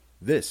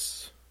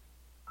This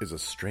is a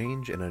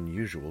strange and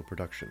unusual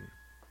production.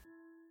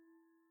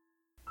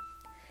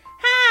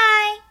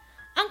 Hi!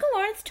 Uncle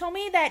Lawrence told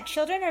me that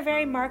children are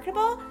very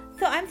marketable,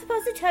 so I'm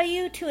supposed to tell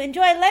you to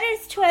enjoy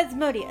Letters to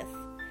Asmodeus.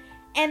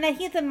 And that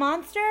he's a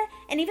monster,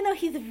 and even though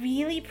he's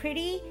really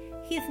pretty,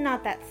 he's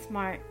not that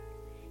smart.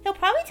 He'll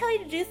probably tell you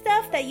to do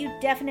stuff that you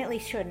definitely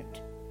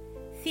shouldn't.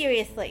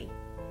 Seriously.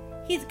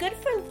 He's good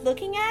for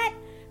looking at,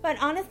 but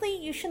honestly,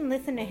 you shouldn't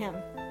listen to him.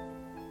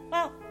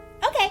 Well,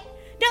 okay.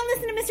 Don't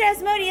listen to Mr.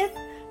 Asmodeus.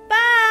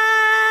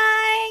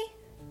 Bye!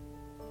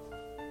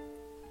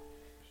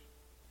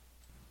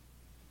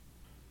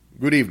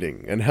 Good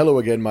evening, and hello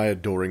again, my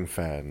adoring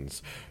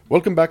fans.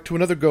 Welcome back to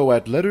another go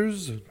at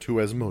Letters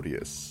to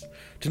Asmodeus.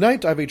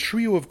 Tonight, I have a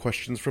trio of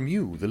questions from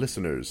you, the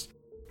listeners.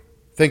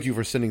 Thank you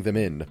for sending them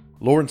in.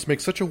 Lawrence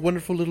makes such a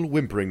wonderful little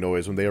whimpering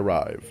noise when they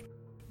arrive.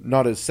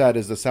 Not as sad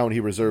as the sound he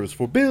reserves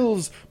for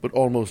bills, but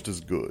almost as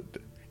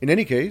good. In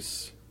any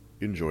case,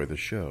 enjoy the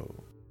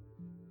show.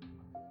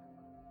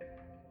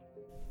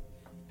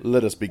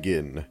 Let us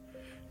begin.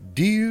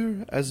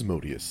 Dear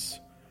Asmodeus,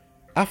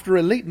 after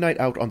a late night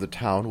out on the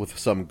town with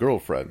some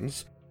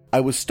girlfriends, I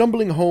was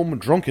stumbling home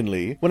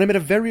drunkenly when I met a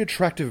very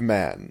attractive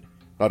man.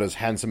 Not as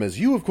handsome as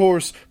you, of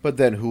course, but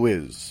then who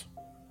is?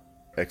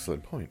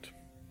 Excellent point.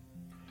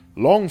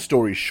 Long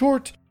story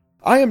short,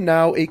 I am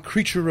now a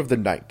creature of the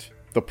night.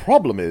 The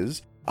problem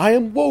is, I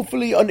am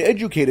woefully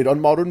uneducated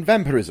on modern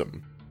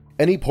vampirism.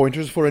 Any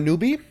pointers for a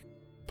newbie?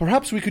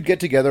 Perhaps we could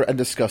get together and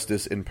discuss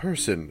this in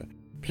person.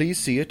 Please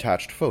see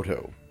attached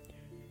photo.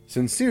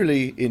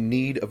 Sincerely in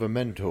need of a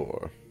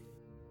mentor.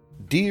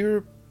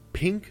 Dear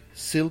Pink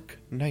Silk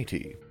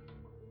Nighty,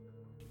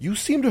 you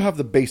seem to have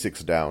the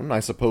basics down. I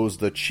suppose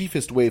the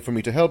chiefest way for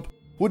me to help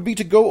would be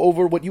to go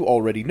over what you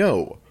already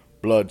know.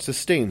 Blood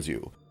sustains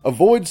you.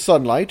 Avoid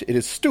sunlight, it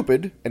is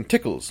stupid and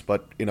tickles,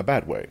 but in a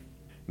bad way.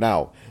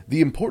 Now, the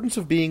importance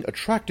of being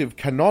attractive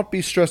cannot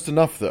be stressed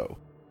enough, though.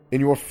 In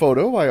your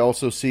photo, I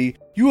also see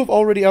you have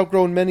already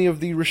outgrown many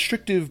of the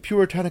restrictive,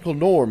 puritanical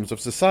norms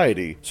of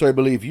society, so I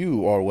believe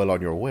you are well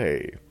on your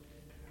way.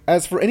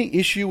 As for any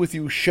issue with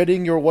you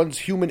shedding your once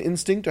human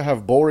instinct to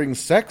have boring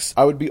sex,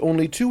 I would be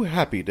only too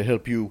happy to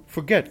help you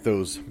forget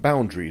those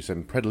boundaries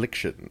and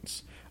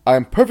predilections. I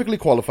am perfectly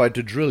qualified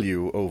to drill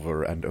you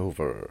over and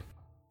over.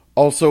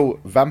 Also,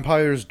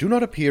 vampires do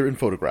not appear in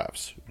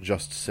photographs,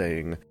 just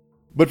saying.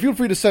 But feel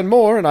free to send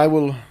more, and I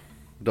will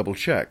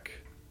double-check.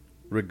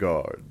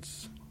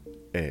 Regards,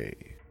 A.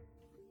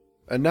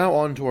 And now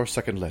on to our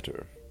second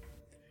letter.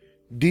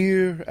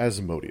 Dear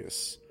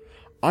Asmodeus,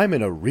 I'm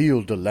in a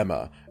real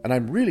dilemma, and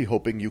I'm really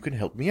hoping you can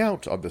help me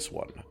out on this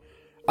one.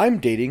 I'm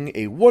dating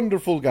a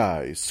wonderful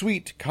guy,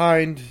 sweet,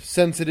 kind,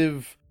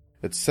 sensitive,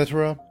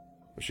 etc.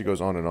 She goes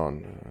on and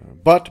on.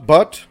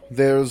 But,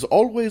 there's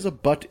always a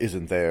but,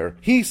 isn't there?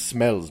 He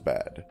smells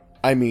bad.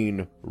 I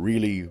mean,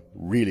 really,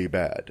 really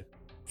bad.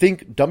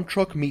 Think dump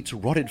truck meets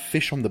rotted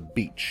fish on the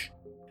beach.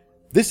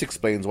 This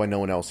explains why no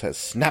one else has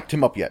snapped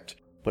him up yet.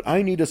 But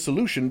I need a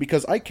solution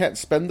because I can't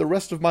spend the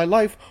rest of my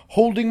life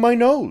holding my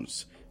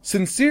nose.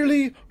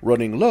 Sincerely,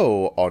 running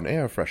low on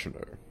air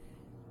freshener.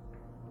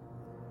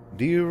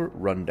 Dear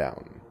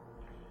Rundown,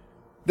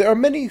 there are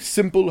many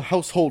simple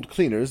household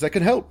cleaners that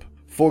can help.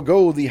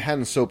 Forgo the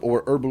hand soap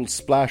or herbal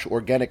splash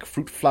organic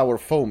fruit flower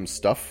foam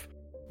stuff.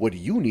 What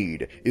you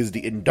need is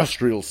the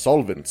industrial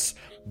solvents.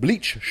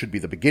 Bleach should be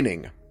the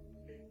beginning.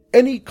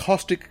 Any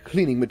caustic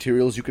cleaning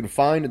materials you can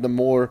find in the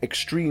more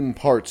extreme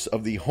parts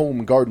of the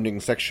home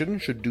gardening section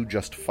should do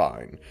just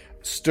fine.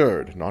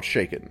 Stirred, not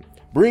shaken.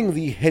 Bring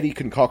the heady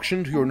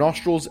concoction to your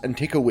nostrils and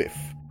take a whiff.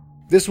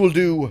 This will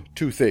do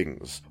two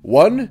things.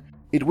 One,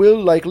 it will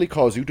likely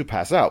cause you to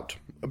pass out.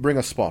 Bring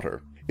a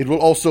spotter. It will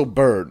also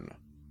burn.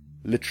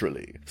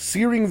 Literally.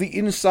 Searing the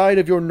inside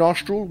of your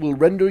nostril will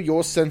render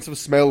your sense of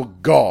smell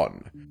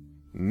gone.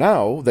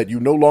 Now that you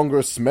no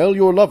longer smell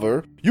your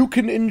lover, you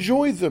can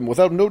enjoy them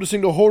without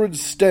noticing the horrid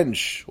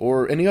stench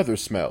or any other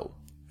smell.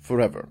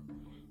 Forever.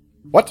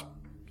 What?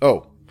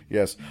 Oh,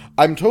 yes.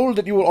 I'm told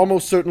that you will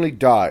almost certainly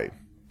die.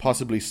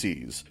 Possibly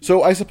seize.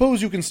 So I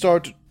suppose you can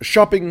start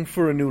shopping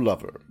for a new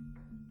lover.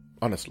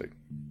 Honestly.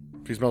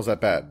 If he smells that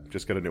bad,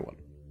 just get a new one.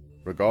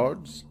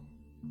 Regards,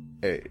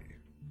 A.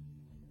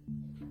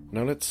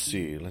 Now let's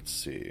see.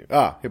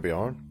 Here we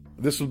are.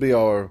 This will be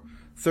our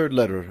third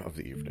letter of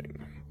the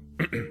evening.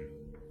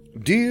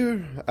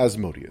 Dear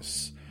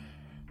Asmodeus,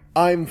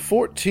 I'm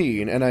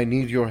 14 and I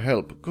need your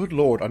help. Good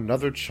Lord,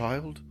 another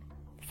child?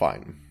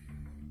 Fine.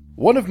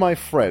 One of my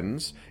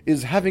friends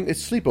is having a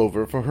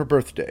sleepover for her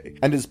birthday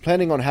and is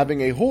planning on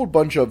having a whole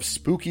bunch of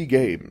spooky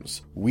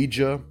games.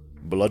 Ouija,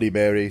 Bloody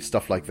Mary,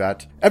 stuff like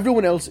that.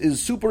 Everyone else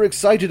is super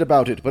excited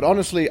about it, but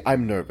honestly,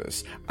 I'm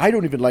nervous. I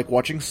don't even like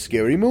watching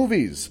scary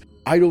movies.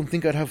 I don't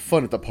think I'd have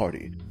fun at the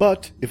party.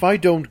 But if I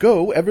don't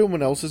go,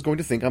 everyone else is going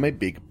to think I'm a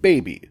big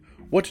baby.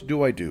 What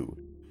do I do?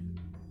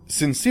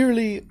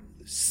 Sincerely,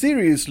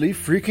 seriously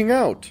freaking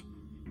out.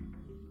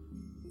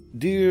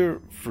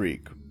 Dear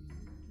Freak,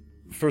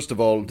 first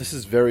of all, this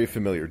is very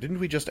familiar. Didn't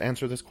we just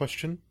answer this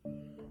question?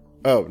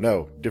 Oh,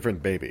 no,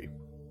 different baby.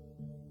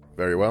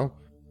 Very well.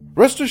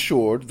 Rest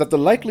assured that the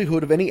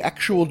likelihood of any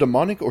actual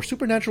demonic or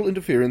supernatural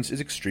interference is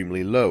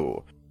extremely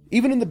low.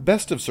 Even in the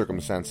best of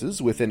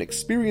circumstances, with an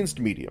experienced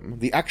medium,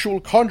 the actual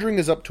conjuring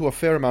is up to a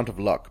fair amount of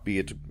luck, be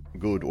it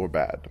good or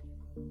bad.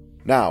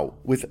 Now,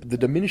 with the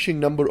diminishing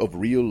number of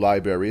real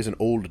libraries and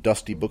old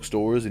dusty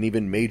bookstores in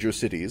even major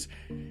cities,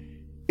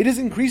 it is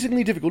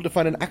increasingly difficult to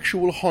find an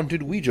actual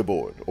haunted Ouija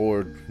board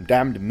or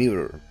damned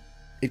mirror.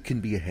 It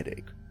can be a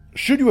headache.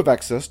 Should you have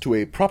access to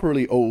a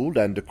properly old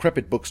and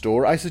decrepit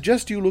bookstore, I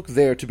suggest you look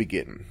there to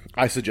begin.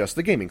 I suggest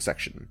the gaming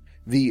section.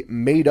 The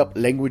made-up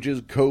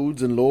languages,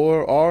 codes, and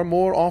lore are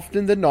more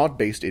often than not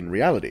based in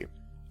reality.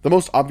 The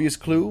most obvious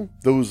clue,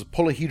 those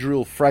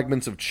polyhedral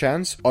fragments of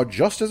chance, are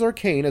just as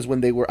arcane as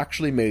when they were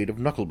actually made of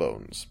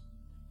knucklebones.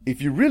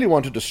 If you really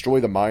want to destroy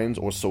the minds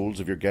or souls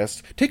of your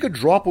guests, take a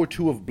drop or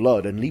two of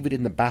blood and leave it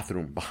in the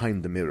bathroom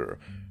behind the mirror.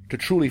 To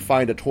truly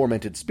find a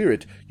tormented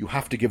spirit, you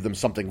have to give them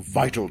something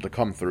vital to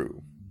come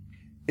through.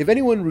 If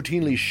anyone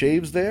routinely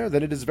shaves there,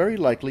 then it is very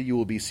likely you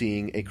will be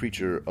seeing a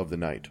creature of the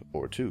night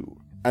or two.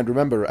 And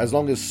remember, as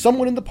long as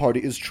someone in the party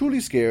is truly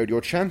scared,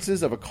 your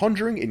chances of a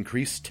conjuring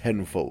increase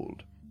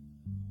tenfold.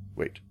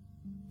 Wait.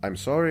 I'm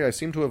sorry, I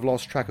seem to have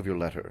lost track of your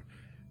letter.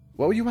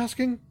 What were you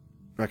asking?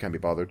 I can't be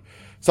bothered.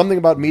 Something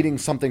about meeting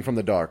something from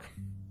the dark.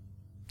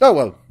 Oh,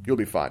 well, you'll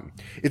be fine.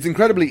 It's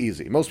incredibly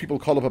easy. Most people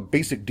call up a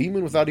basic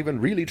demon without even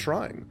really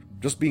trying.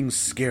 Just being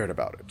scared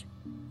about it.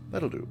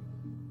 That'll do.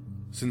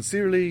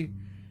 Sincerely,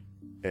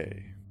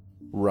 A.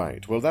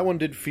 Right, well, that one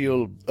did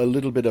feel a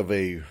little bit of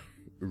a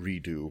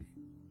redo.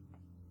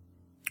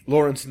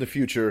 Lawrence, in the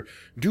future,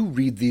 do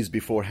read these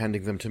before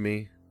handing them to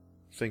me.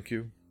 Thank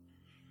you.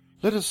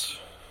 Let us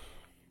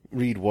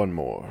read one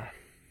more.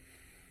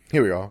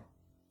 Here we are.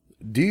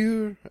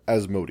 Dear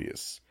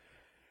Asmodeus,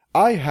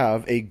 I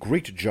have a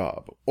great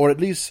job, or at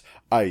least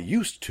I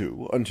used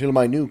to, until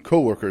my new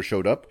coworker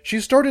showed up. She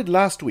started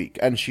last week,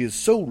 and she is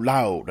so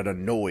loud and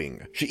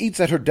annoying. She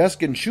eats at her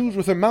desk and chews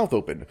with her mouth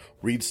open,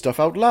 reads stuff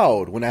out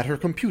loud when at her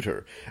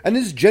computer, and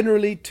is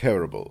generally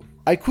terrible.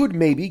 I could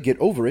maybe get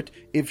over it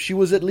if she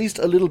was at least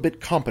a little bit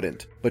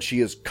competent, but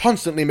she is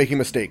constantly making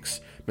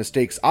mistakes.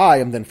 Mistakes I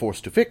am then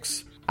forced to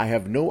fix. I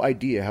have no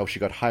idea how she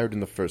got hired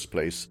in the first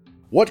place.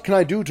 What can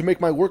I do to make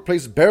my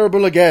workplace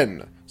bearable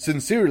again?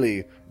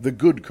 Sincerely, the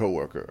good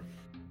coworker.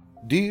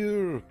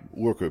 Dear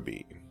Worker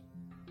Bee,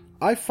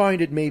 I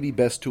find it may be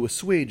best to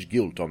assuage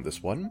guilt on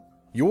this one.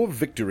 Your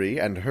victory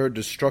and her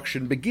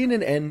destruction begin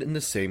and end in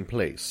the same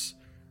place.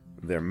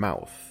 Their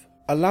mouth.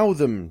 Allow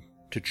them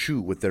to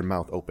chew with their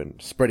mouth open,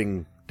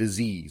 spreading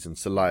disease and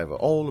saliva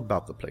all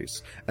about the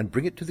place, and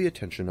bring it to the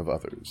attention of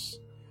others.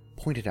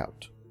 Point it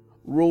out.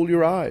 Roll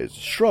your eyes,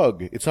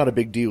 shrug. It's not a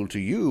big deal to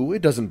you.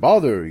 It doesn't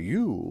bother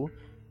you.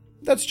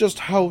 That's just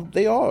how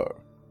they are.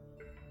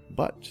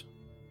 But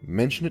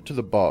mention it to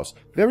the boss.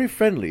 Very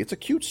friendly. It's a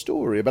cute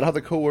story about how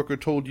the coworker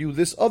told you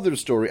this other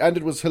story, and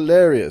it was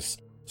hilarious.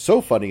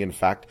 So funny, in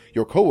fact,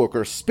 your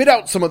coworker spit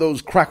out some of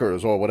those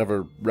crackers or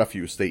whatever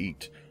refuse they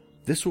eat.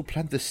 This will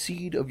plant the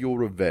seed of your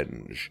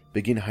revenge.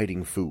 Begin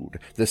hiding food,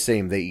 the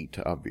same they eat,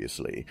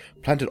 obviously.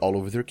 Plant it all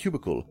over their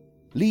cubicle.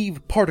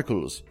 Leave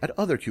particles at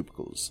other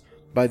cubicles.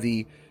 By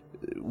the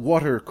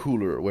water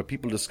cooler where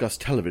people discuss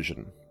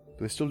television.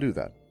 Do they still do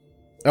that?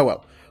 Oh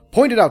well.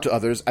 Point it out to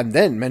others, and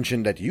then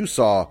mention that you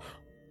saw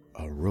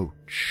a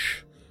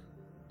roach.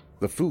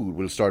 The food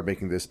will start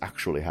making this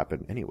actually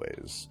happen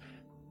anyways.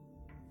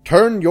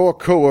 Turn your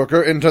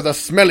coworker into the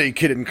smelly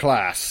kid in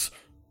class.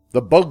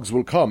 The bugs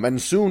will come,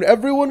 and soon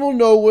everyone will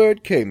know where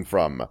it came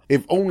from.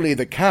 If only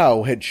the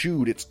cow had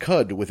chewed its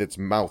cud with its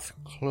mouth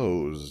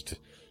closed.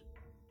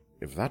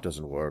 If that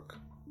doesn't work...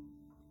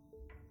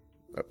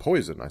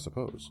 poison, I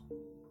suppose.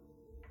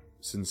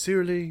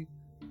 Sincerely,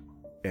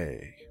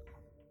 A.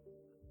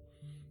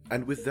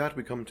 And with that,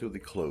 we come to the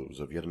close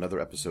of yet another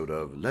episode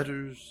of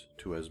Letters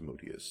to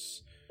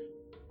Asmodeus.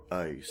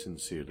 I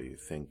sincerely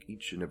thank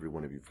each and every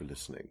one of you for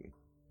listening.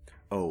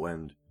 Oh,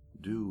 and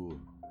do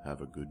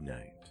have a good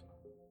night.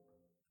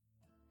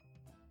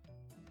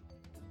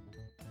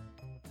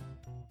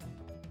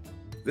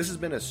 This has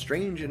been a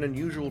strange and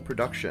unusual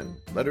production,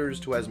 Letters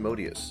to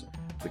Asmodeus.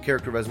 The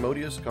character of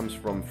Asmodeus comes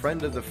from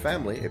Friend of the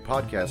Family, a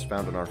podcast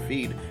found on our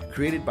feed,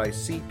 created by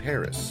C.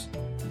 Paris.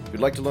 If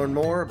you'd like to learn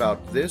more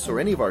about this or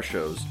any of our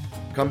shows,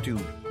 come to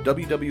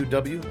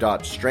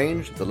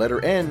www.strange, the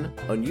letter N,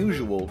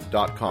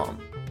 unusual.com.